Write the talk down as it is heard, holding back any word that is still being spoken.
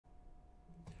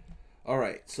All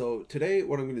right, so today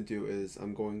what I'm going to do is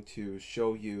I'm going to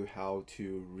show you how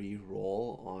to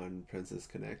re-roll on Princess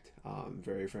Connect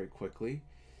very, very quickly.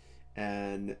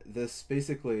 And this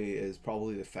basically is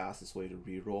probably the fastest way to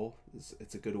re-roll.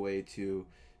 It's a good way to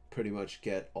pretty much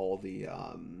get all the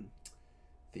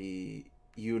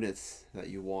units that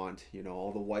you want,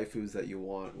 all the waifus that you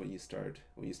want when you start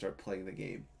playing the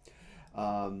game.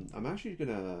 I'm actually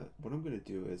gonna what I'm gonna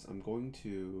do is I'm going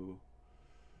to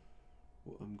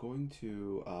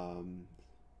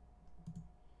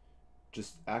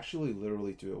just actually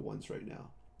literally do it once right now.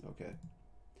 Okay.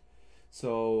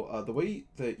 So the way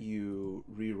that you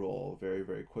re-roll very,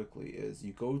 very quickly is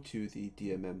you go to the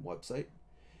DMM website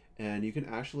and you can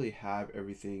actually have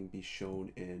everything be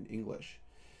shown in English.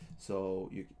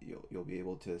 So you'll be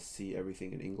able to see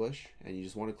everything in English, and you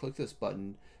just want to click this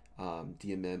button,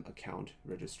 DMM account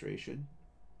registration.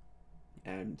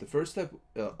 And the first step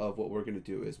of what we're going to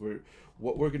do is we're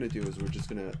just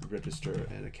going to register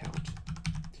an account.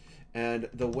 And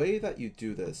the way that you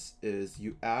do this is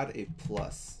you add a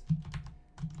plus.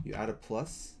 You add a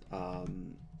plus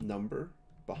number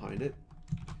behind it,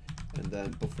 and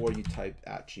then before you type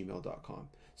at gmail.com.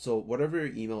 So whatever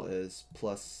your email is,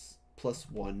 plus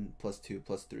 1, +2,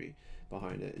 +3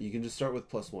 behind it. You can just start with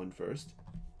 +1 first,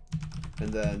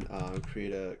 and then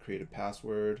create a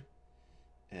password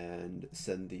and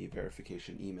send the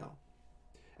verification email.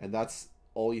 And that's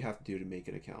all you have to do to make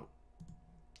an account.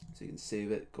 So you can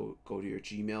save it, go to your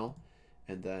Gmail,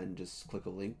 and then just click a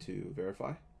link to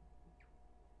verify.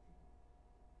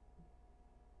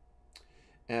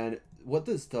 And what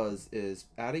this does is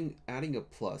adding a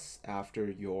plus after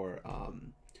your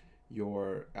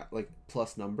like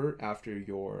plus number after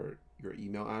your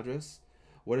email address.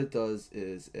 What it does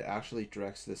is it actually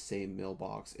directs the same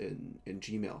mailbox in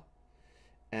Gmail.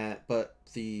 And but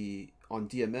the on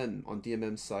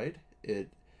DMM side,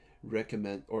 it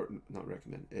recommend or not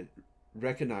recommend it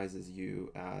recognizes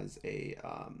you as a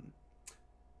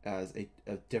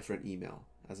different email,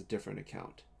 as a different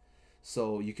account.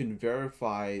 So you can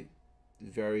verify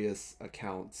various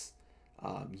accounts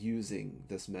using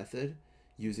this method,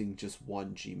 using just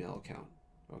one Gmail account.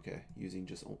 Okay, using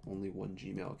just only one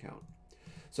Gmail account.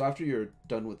 So after you're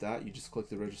done with that, you just click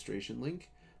the registration link.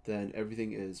 Then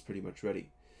everything is pretty much ready.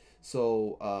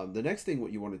 So the next thing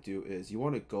what you want to do is you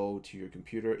want to go to your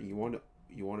computer and you want to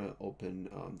open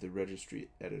the registry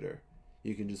editor.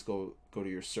 You can just go to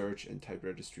your search and type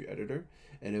registry editor,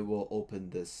 and it will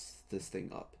open this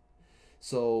thing up.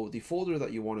 So the folder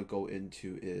that you want to go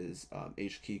into is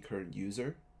HKey current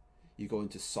user. You go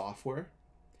into software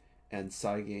and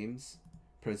Cygames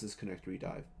Princess Connect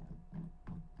Redive.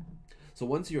 So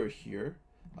once you're here,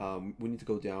 we need to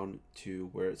go down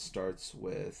to where it starts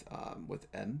with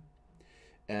M,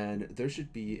 and there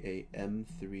should be a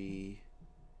M3F.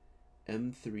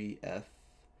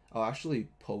 I'll actually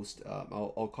post.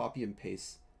 I'll copy and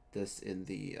paste this in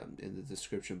the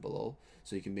description below,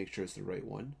 so you can make sure it's the right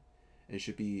one. And it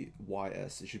should be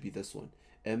YS. It should be this one,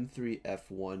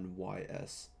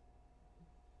 M3F1YS.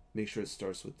 Make sure it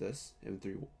starts with this,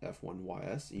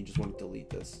 M3F1YS. And you just want to delete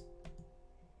this.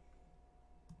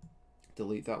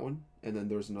 Delete that one, and then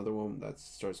there's another one that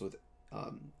starts with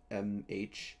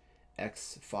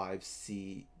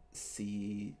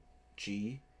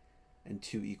MHX5CG and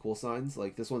 2 equal signs.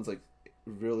 Like this one's like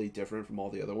really different from all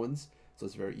the other ones, so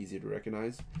it's very easy to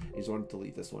recognize. You just want to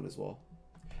delete this one as well.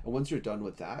 And once you're done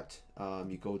with that,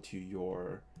 you go to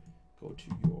your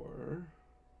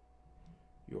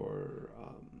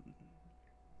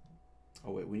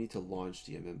oh wait, we need to launch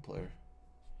DMM player.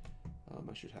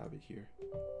 I should have it here.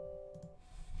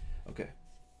 Okay.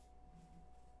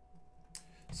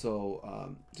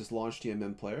 So just launch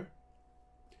DMM player,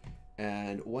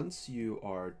 and once you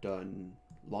are done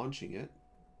launching it,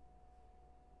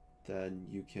 then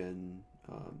you can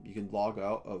log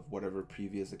out of whatever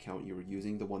previous account you were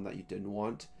using, the one that you didn't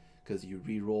want because you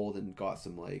re-rolled and got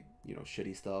some like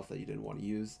shitty stuff that you didn't want to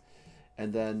use.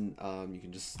 And then you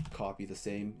can just copy the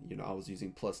same. I was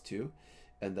using +2,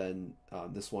 and then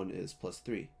this one is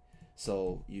 +3.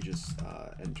 So you just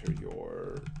enter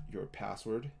your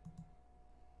password.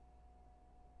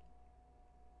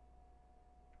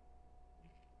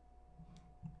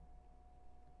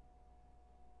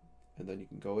 And then you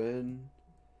can go in,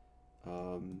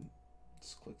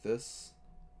 just click this.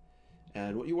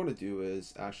 And what you want to do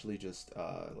is actually just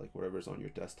like whatever's on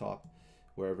your desktop,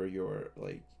 wherever your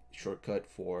like shortcut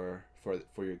for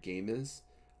your game is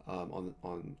on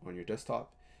your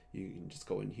desktop, you can just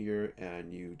go in here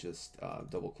and you just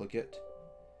double click it,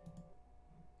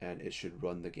 and it should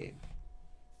run the game.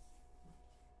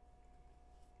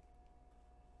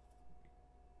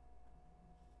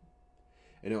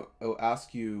 and it'll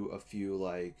ask you a few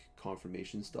like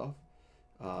confirmation stuff.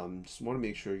 Just want to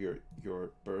make sure your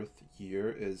birth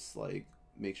year is like,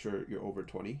 make sure you're over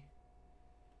 20,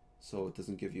 so it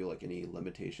doesn't give you like any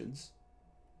limitations.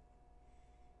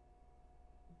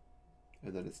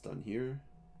 And then it's done here.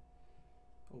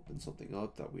 Open something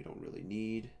up that we don't really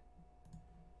need.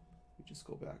 We just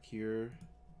go back here,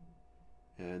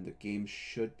 and the game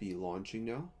should be launching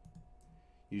now.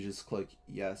 You just click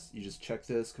yes, you just check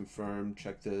this, confirm,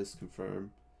 check this,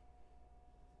 confirm,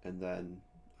 and then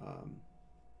the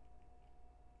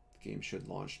game should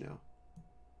launch now.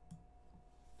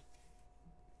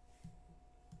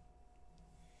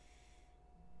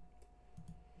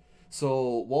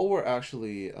 So while we're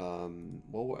actually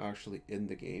in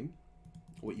the game,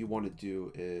 what you want to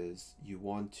do is you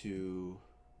want to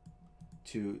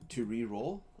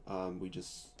re-roll.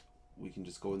 We can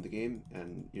just go in the game,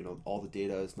 and you know all the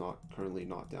data is currently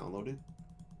not downloaded,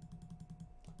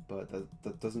 but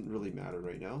that doesn't really matter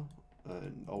right now.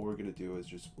 And all we're gonna do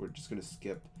is we're just gonna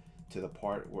skip to the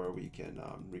part where we can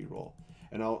re-roll,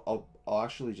 and I'll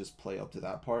actually just play up to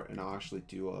that part, and I'll actually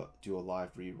do a live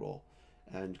re-roll,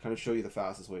 and kind of show you the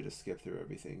fastest way to skip through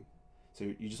everything. So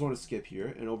you just want to skip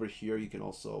here, and over here you can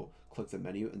also click the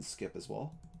menu and skip as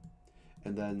well.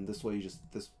 And then this way,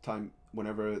 this time,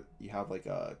 whenever you have like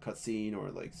a cutscene or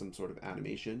like some sort of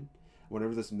animation,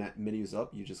 whenever this menu's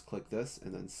up, you just click this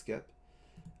and then skip.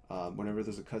 Whenever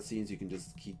there's a cutscenes, you can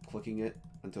just keep clicking it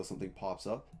until something pops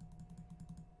up,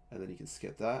 and then you can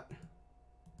skip that.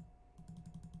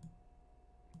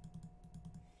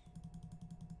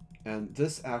 And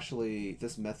this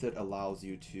method allows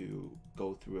you to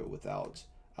go through it without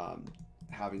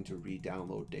having to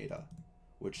re-download data,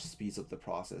 which speeds up the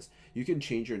process. You can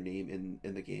change your name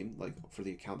in the game, like for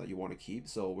the account that you want to keep.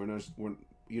 So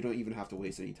you don't even have to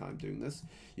waste any time doing this.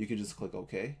 You can just click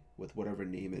OK with whatever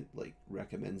name it like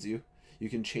recommends you. You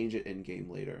can change it in game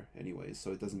later anyways,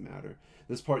 so it doesn't matter.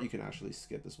 This part you can actually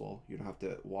skip as well. You don't have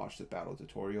to watch the battle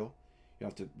tutorial. You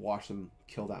have to watch them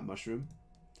kill that mushroom.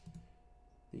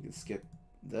 You can skip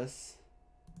this.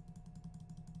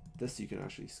 This you can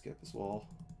actually skip as well.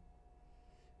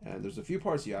 And there's a few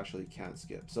parts you actually can't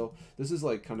skip. So this is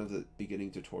like kind of the beginning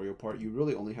tutorial part. You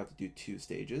really only have to do 2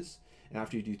 stages. And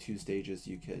after you do 2 stages,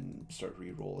 you can start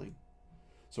re-rolling.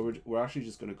 So we're actually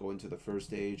just going to go into the first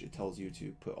stage. It tells you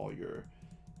to put all your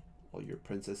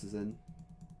princesses in.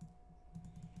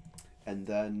 And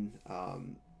then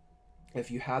if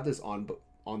you had this on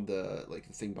the like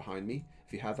the thing behind me,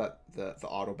 if you have that the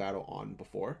auto battle on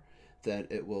before, then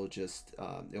it will just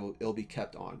it'll be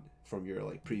kept on from your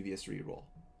like previous reroll.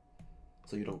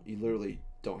 So you literally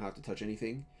don't have to touch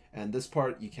anything. And this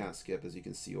part you can't skip, as you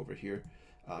can see over here.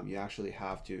 You actually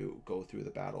have to go through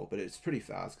the battle, but it's pretty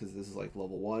fast because this is like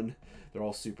level 1. They're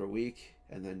all super weak,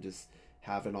 and then just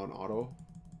have it on auto,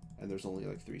 and there's only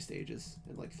like 3 stages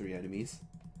and like 3 enemies.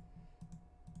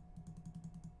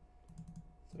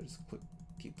 So just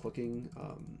keep clicking.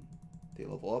 They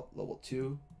level up, level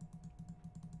 2,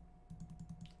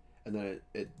 and then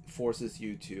it forces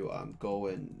you to go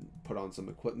and put on some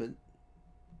equipment.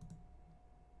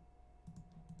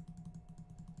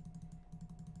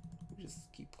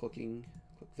 Just keep clicking.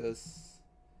 Click this,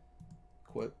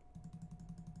 equip.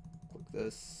 Click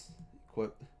this,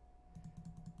 equip.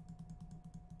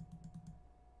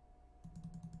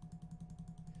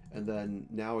 And then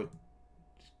now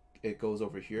it goes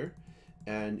over here,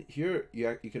 and here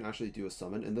you can actually do a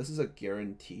summon, and this is a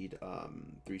guaranteed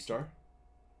 3-star.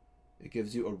 It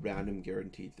gives you a random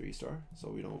guaranteed 3-star, so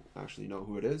we don't actually know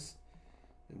who it is,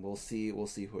 and we'll see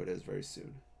who it is very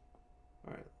soon.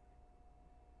 All right,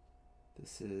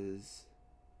 this is,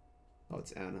 oh,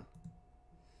 it's Anna.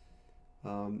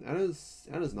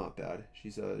 Anna's not bad.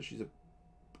 She's a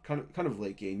kind of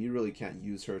late game. You really can't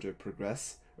use her to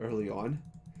progress early on.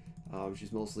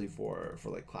 She's mostly for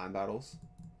like clan battles,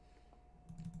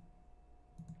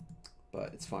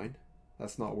 but it's fine.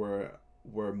 That's not where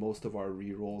most of our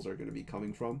rerolls are going to be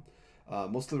coming from.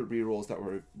 Most of the rerolls that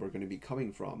we're going to be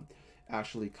coming from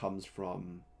actually comes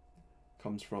from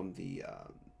the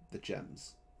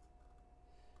gems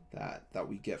that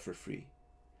we get for free.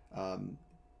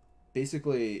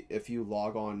 Basically, if you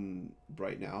log on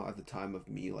right now at the time of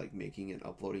me like making and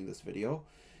uploading this video,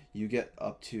 you get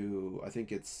up to, I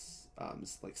think it's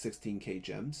like 16k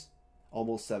gems,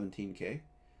 almost 17k,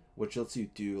 which lets you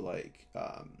do like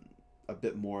a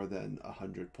bit more than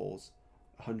 100 pulls,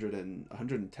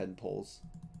 110 pulls.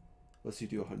 Lets you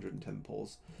do 110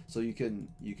 pulls, so you can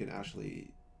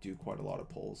actually do quite a lot of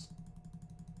pulls.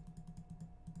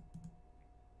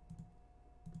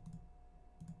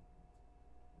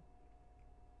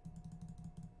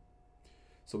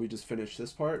 So we just finished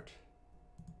this part,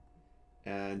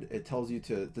 and it tells you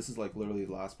to, this is like literally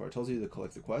the last part, it tells you to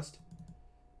collect the quest,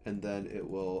 and then it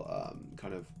will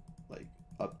kind of like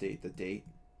update the date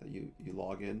that you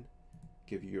log in,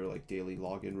 give you your like daily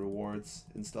login rewards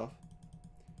and stuff,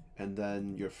 and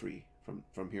then you're free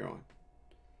from here on.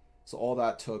 So all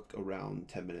that took around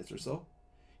 10 minutes or so.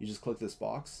 You just click this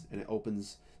box and it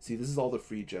opens. See, this is all the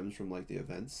free gems from like the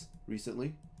events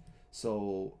recently.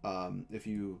 So if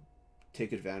you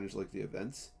take advantage like the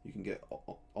events, you can get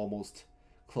almost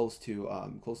close to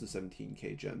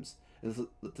 17k gems, and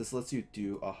this lets you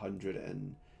do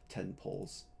 110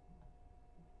 pulls.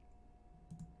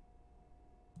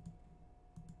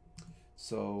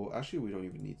 So actually, we don't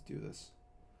even need to do this.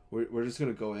 We're just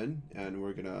gonna go in and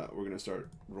we're gonna start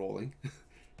rolling.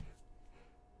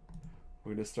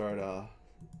 We're gonna start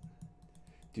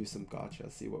do some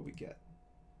gacha, see what we get.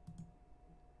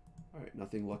 All right,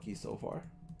 nothing lucky so far.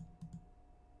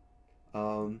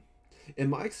 In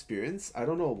my experience, I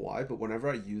don't know why, but whenever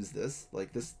I use this,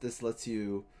 like this lets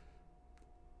you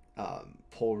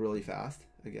pull really fast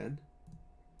again.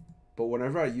 But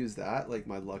whenever I use that, like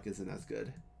my luck isn't as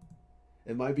good.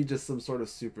 It might be just some sort of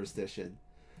superstition,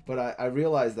 but I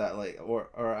realize that like,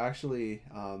 or actually,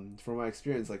 from my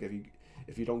experience, like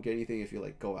if you don't get anything, if you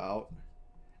like go out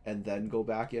and then go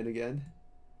back in again,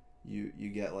 you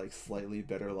get like slightly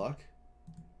better luck.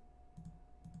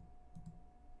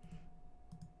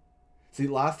 See,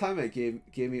 last time it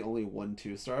gave me only 1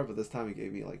 2-star, but this time it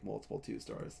gave me like multiple 2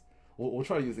 stars. We'll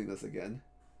try using this again.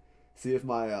 See if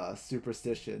my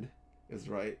superstition is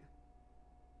right.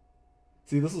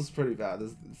 See, this was pretty bad.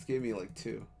 This gave me like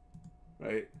 2,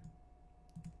 right?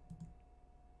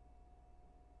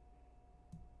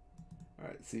 All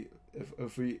right. See,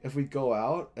 if we go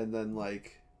out and then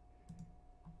like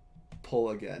pull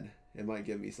again, it might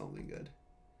give me something good.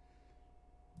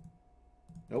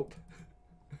 Nope.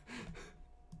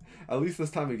 At least this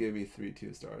time it gave me 3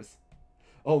 2-stars.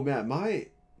 Oh man, my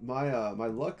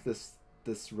luck this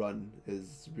run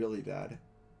is really bad.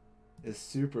 It's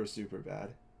super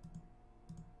bad.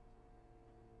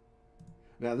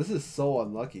 Man, this is so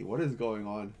unlucky. What is going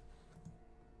on?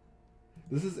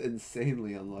 This is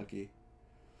insanely unlucky.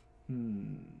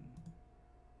 Don't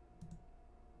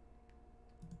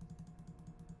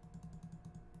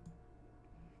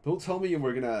tell me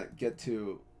we're gonna get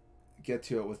to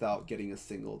it without getting a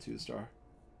single 2-star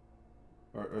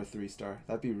or 3-star.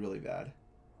 That'd be really bad.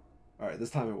 All right,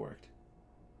 this time it worked.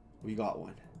 We got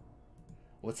one.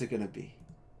 What's it gonna be?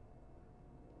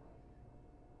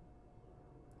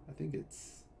 I think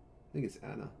it's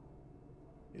Anna.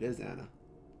 It is Anna.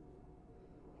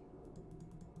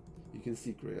 You can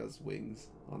see Grea's wings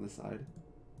on the side.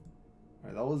 All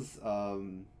right,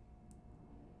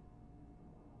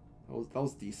 that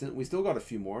was decent. We still got a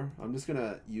few more. I'm just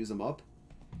gonna use them up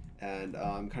and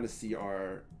kind of see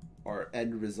our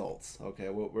end results. Okay,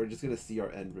 we're just gonna see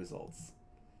our end results.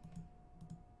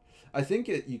 I think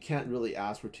you can't really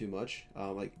ask for too much.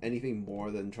 Like anything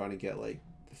more than trying to get like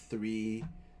three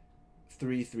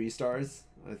 3-stars.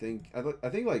 I think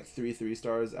like 3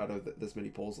 3-stars out of this many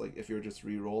pulls. Like if you're just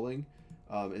re-rolling,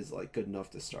 is like good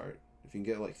enough to start. If you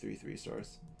can get like 3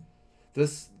 3-stars.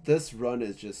 This run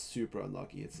is just super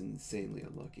unlucky. It's insanely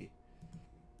unlucky.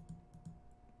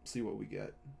 See what we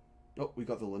get. Oh, we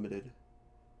got the limited.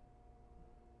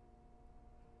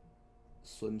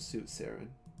 Swimsuit Saren.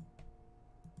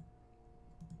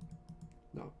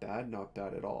 Not bad, not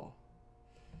bad at all.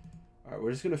 Alright,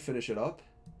 we're just gonna finish it up.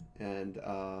 And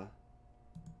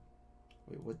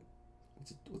wait,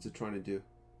 what's it trying to do?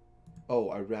 Oh,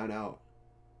 I ran out.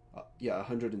 Yeah,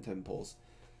 110 pulls.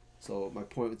 So my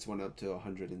points went up to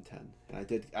 110, and I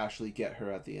did actually get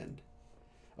her at the end.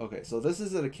 Okay, so this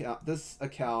is an account. This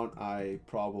account I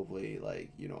probably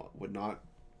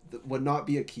would not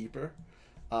be a keeper.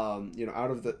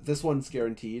 Out of this one's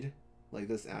guaranteed. Like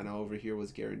this Anna over here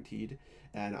was guaranteed,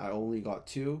 and I only got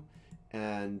 2.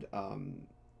 And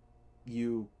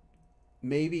you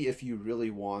maybe if you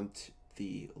really want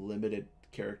the limited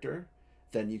character,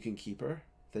 then you can keep her.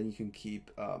 Then you can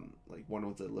keep like one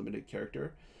with the limited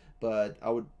character. But I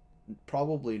would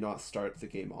probably not start the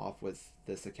game off with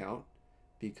this account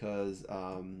because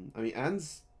I mean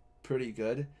Anne's pretty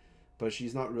good, but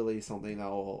she's not really something that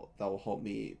will help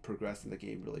me progress in the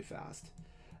game really fast.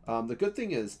 The good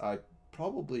thing is I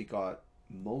probably got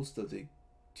most of the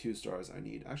 2-stars I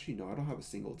need. Actually, no, I don't have a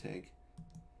single tank.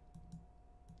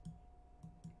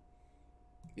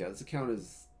 Yeah, this account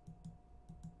is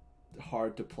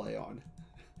hard to play on.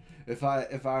 If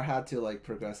I had to like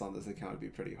progress on this account, it'd be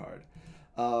pretty hard.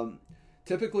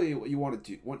 Typically, what you want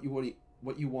to do,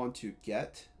 what you want to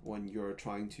get when you're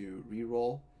trying to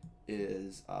reroll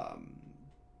is a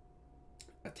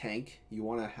tank. You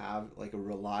want to have like a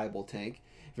reliable tank.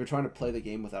 If you're trying to play the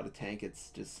game without a tank, it's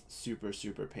just super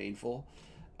super painful.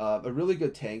 A really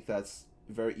good tank that's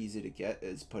very easy to get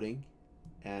is Pudding,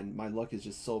 and my luck is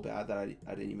just so bad that I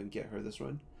didn't even get her this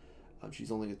run.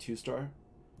 She's only a 2-star,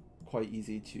 quite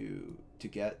easy to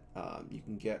get. You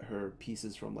can get her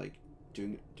pieces from like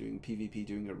doing PvP,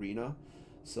 doing arena,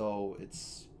 so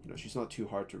it's, you know, she's not too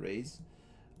hard to raise.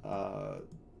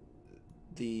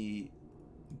 The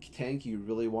tank you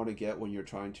really want to get when you're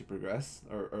trying to progress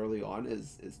or early on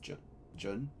is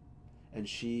Jun, and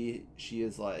she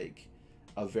is like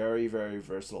a very very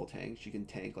versatile tank. She can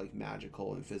tank like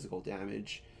magical and physical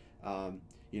damage.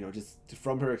 You know, just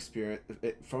from her experience,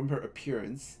 from her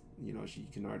appearance, you know, she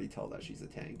can already tell that she's a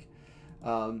tank.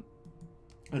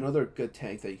 Another good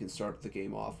tank that you can start the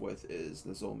game off with is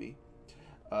Nozomi.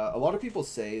 A lot of people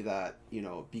say that, you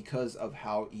know, because of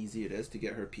how easy it is to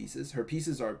get her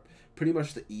pieces are pretty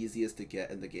much the easiest to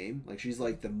get in the game. Like, she's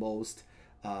like the most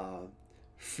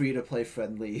free to play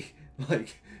friendly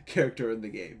like character in the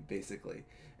game, basically.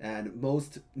 And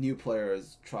most new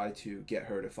players try to get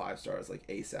her to 5 stars like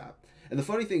ASAP. And the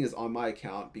funny thing is, on my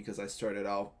account, because I started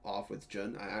off with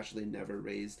Jun, I actually never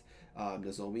raised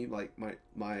Nozomi. Like my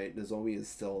Nozomi is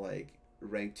still like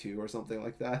rank 2 or something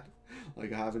like that.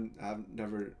 Like I've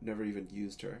never even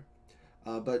used her.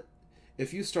 But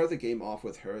if you start the game off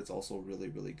with her, it's also really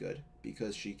really good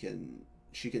because she can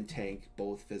tank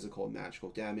both physical and magical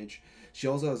damage. She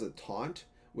also has a taunt,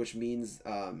 which means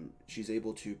she's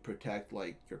able to protect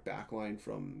like your backline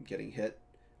from getting hit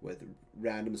with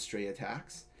random stray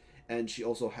attacks, and she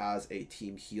also has a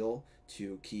team heal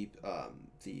to keep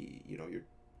the, you know,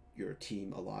 your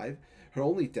team alive. Her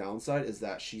only downside is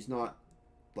that she's not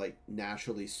like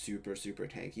naturally super super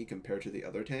tanky compared to the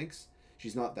other tanks.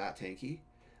 She's not that tanky,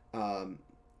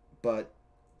 but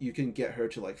you can get her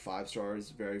to like 5 stars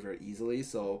very very easily.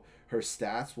 So her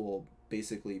stats will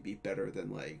basically be better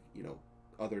than, like, you know,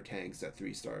 other tanks at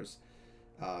 3 stars,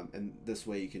 and this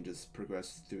way you can just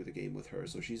progress through the game with her.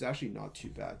 So she's actually not too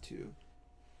bad to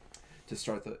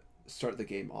start the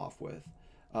game off with.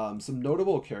 Some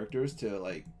notable characters to,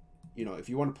 like, you know, if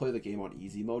you want to play the game on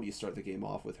easy mode, you start the game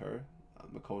off with her,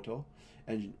 Makoto,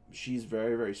 and she's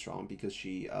very very strong because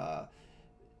she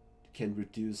can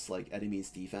reduce like enemies'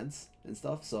 defense and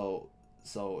stuff. So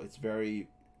it's very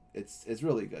it's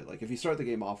really good. Like, if you start the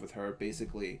game off with her,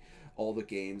 basically all the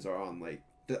games are on like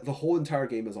the whole entire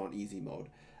game is on easy mode.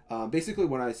 Basically,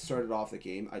 when I started off the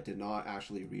game, I did not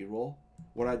actually reroll.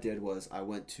 What I did was I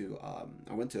went to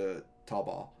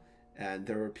Taobao, and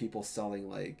there were people selling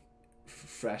like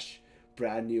fresh,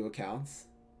 brand new accounts,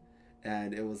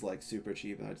 and it was like super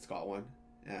cheap, and I just got one,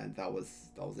 and that was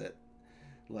it.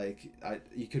 Like,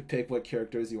 you could pick what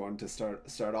characters you wanted to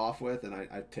start off with, and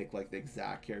I picked like the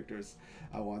exact characters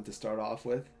I wanted to start off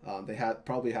with. They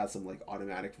probably had some like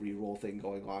automatic reroll thing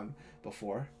going on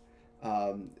before,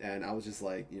 and I was just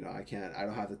like, you know, I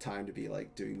don't have the time to be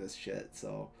like doing this shit.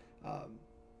 So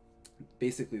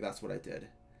basically that's what I did.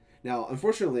 Now,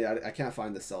 unfortunately, I can't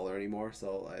find the seller anymore,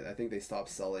 so I think they stopped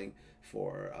selling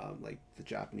for like the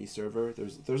Japanese server.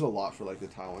 There's a lot for like the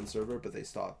Taiwan server, but they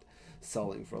stopped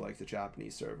selling for like the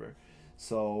Japanese server.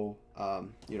 So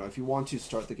you know, if you want to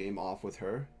start the game off with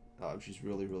her, she's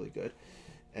really really good.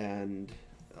 And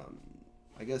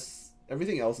I guess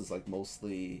everything else is like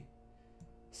mostly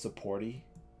supporty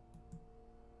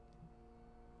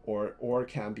or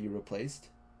can be replaced.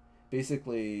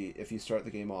 Basically, if you start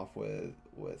the game off with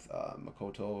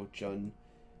Makoto, Jun,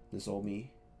 Nozomi,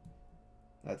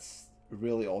 that's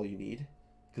really all you need,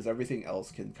 because everything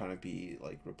else can kind of be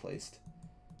like replaced.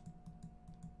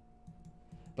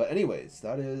 But anyways,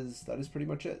 that is pretty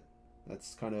much it.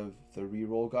 That's kind of the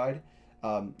reroll guide.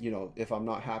 You know, if I'm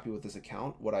not happy with this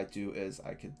account, what I do is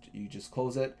you just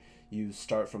close it. You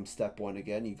start from step 1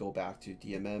 again. You go back to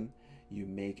DMM. You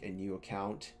make a new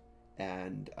account,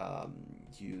 and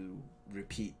you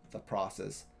repeat the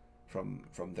process from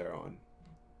there on.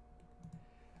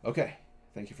 Okay,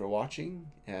 thank you for watching,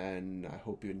 and I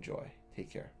hope you enjoy. Take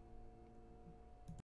care.